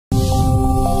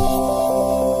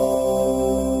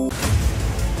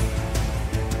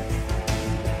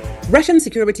Russian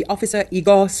security officer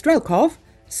Igor Strelkov,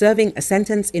 serving a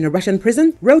sentence in a Russian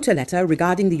prison, wrote a letter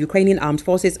regarding the Ukrainian Armed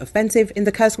Forces offensive in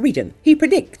the Kursk region. He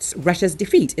predicts Russia's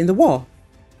defeat in the war.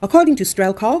 According to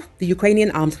Strelkov, the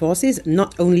Ukrainian Armed Forces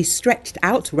not only stretched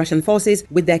out Russian forces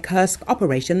with their Kursk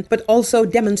operation, but also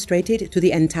demonstrated to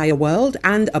the entire world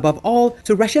and, above all,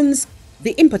 to Russians,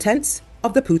 the impotence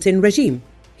of the Putin regime.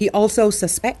 He also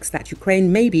suspects that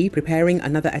Ukraine may be preparing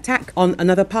another attack on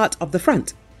another part of the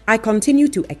front. I continue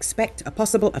to expect a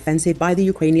possible offensive by the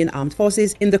Ukrainian Armed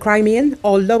Forces in the Crimean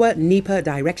or Lower Dnieper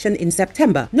direction in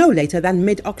September, no later than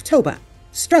mid-October,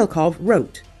 Strelkov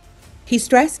wrote. He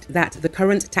stressed that the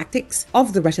current tactics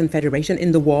of the Russian Federation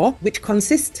in the war, which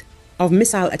consist of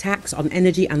missile attacks on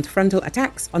energy and frontal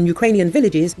attacks on Ukrainian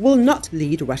villages, will not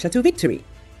lead Russia to victory.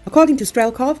 According to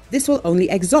Strelkov, this will only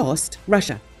exhaust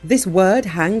Russia. This word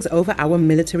hangs over our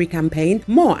military campaign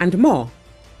more and more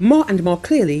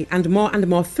clearly and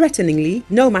more threateningly,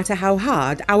 no matter how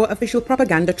hard our official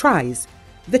propaganda tries,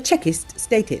 the Chekist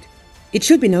stated. It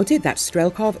should be noted that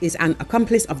Strelkov is an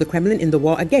accomplice of the Kremlin in the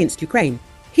war against Ukraine.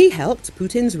 He helped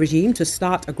Putin's regime to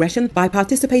start aggression by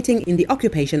participating in the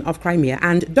occupation of Crimea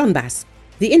and Donbass.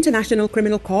 The International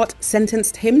Criminal Court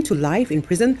sentenced him to life in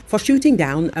prison for shooting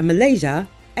down a Malaysia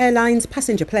Airlines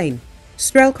passenger plane.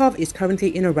 Strelkov is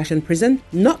currently in a Russian prison,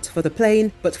 not for the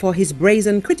plane, but for his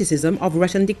brazen criticism of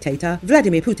Russian dictator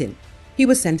Vladimir Putin. He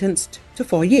was sentenced to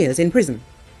 4 years in prison.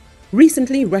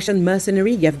 Recently, Russian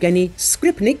mercenary Yevgeny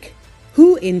Skripnik,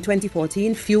 who in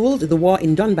 2014 fueled the war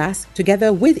in Donbass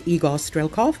together with Igor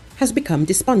Strelkov, has become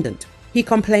despondent. He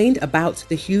complained about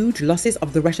the huge losses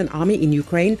of the Russian army in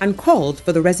Ukraine and called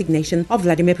for the resignation of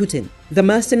Vladimir Putin. The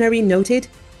mercenary noted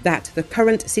that the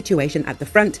current situation at the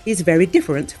front is very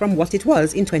different from what it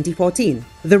was in 2014.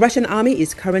 The Russian army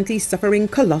is currently suffering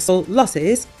colossal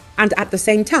losses and at the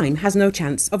same time has no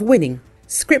chance of winning.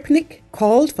 Skripnik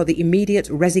called for the immediate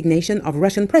resignation of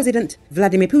Russian President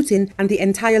Vladimir Putin and the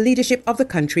entire leadership of the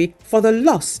country for the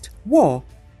lost war.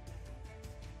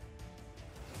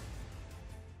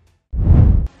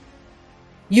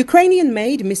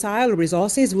 Ukrainian-made missile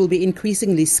resources will be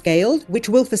increasingly scaled, which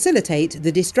will facilitate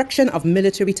the destruction of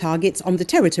military targets on the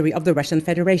territory of the Russian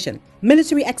Federation.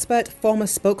 Military expert, former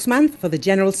spokesman for the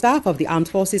General Staff of the Armed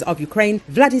Forces of Ukraine,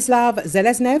 Vladislav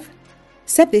Zelensky,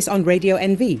 said this on Radio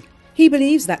NV. He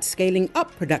believes that scaling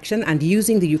up production and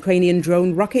using the Ukrainian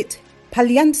drone rocket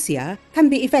Paliantsia can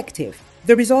be effective.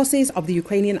 The resources of the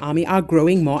Ukrainian army are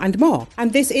growing more and more,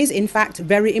 and this is in fact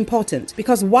very important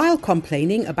because while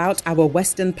complaining about our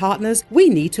Western partners, we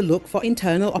need to look for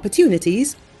internal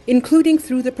opportunities, including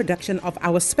through the production of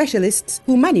our specialists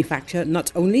who manufacture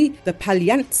not only the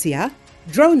Paliantsia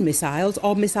drone missiles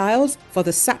or missiles for the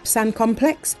Sapsan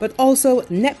complex, but also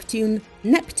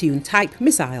Neptune-type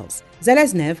missiles,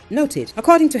 Zelensky noted.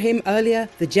 According to him earlier,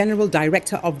 the general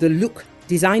director of the Luk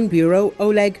Design Bureau,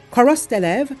 Oleg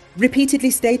Korostelev,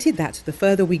 repeatedly stated that the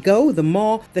further we go, the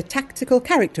more the tactical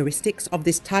characteristics of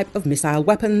this type of missile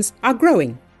weapons are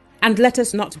growing. And let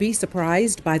us not be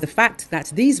surprised by the fact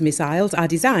that these missiles are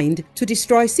designed to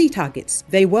destroy sea targets.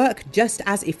 They work just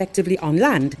as effectively on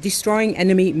land, destroying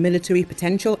enemy military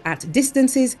potential at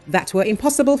distances that were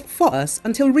impossible for us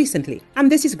until recently. And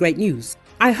this is great news.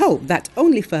 I hope that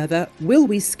only further will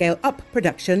we scale up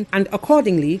production and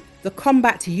accordingly the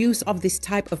combat use of this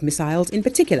type of missiles in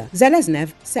particular,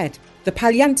 Zelensky said. The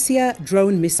Paliantsia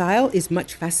drone missile is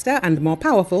much faster and more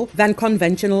powerful than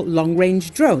conventional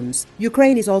long-range drones.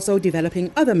 Ukraine is also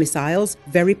developing other missiles,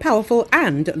 very powerful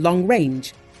and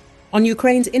long-range. On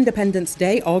Ukraine's Independence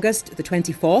Day, August the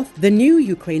 24th, the new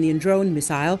Ukrainian drone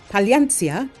missile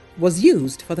Paliantsia was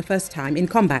used for the first time in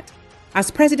combat. As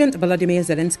President Volodymyr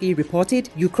Zelensky reported,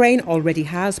 Ukraine already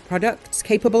has products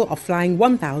capable of flying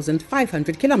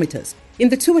 1,500 kilometers. In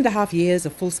the 2.5 years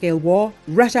of full-scale war,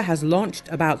 Russia has launched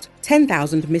about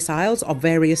 10,000 missiles of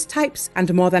various types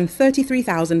and more than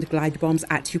 33,000 glide bombs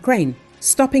at Ukraine.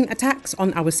 Stopping attacks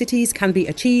on our cities can be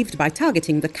achieved by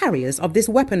targeting the carriers of this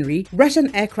weaponry,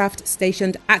 Russian aircraft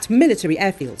stationed at military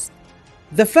airfields.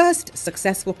 The first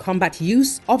successful combat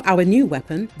use of our new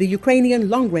weapon, the Ukrainian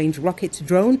long-range rocket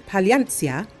drone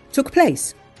Paliantsia, took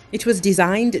place. It was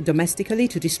designed domestically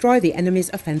to destroy the enemy's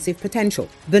offensive potential.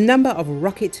 The number of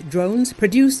rocket drones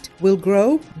produced will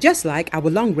grow, just like our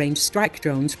long-range strike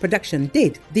drones production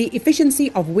did, the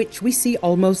efficiency of which we see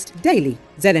almost daily,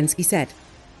 Zelensky said.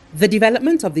 The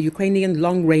development of the Ukrainian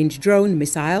long-range drone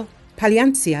missile,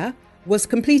 Paliantsia, was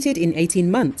completed in 18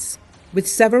 months. With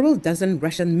several dozen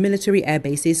Russian military air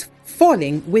bases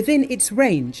falling within its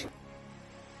range.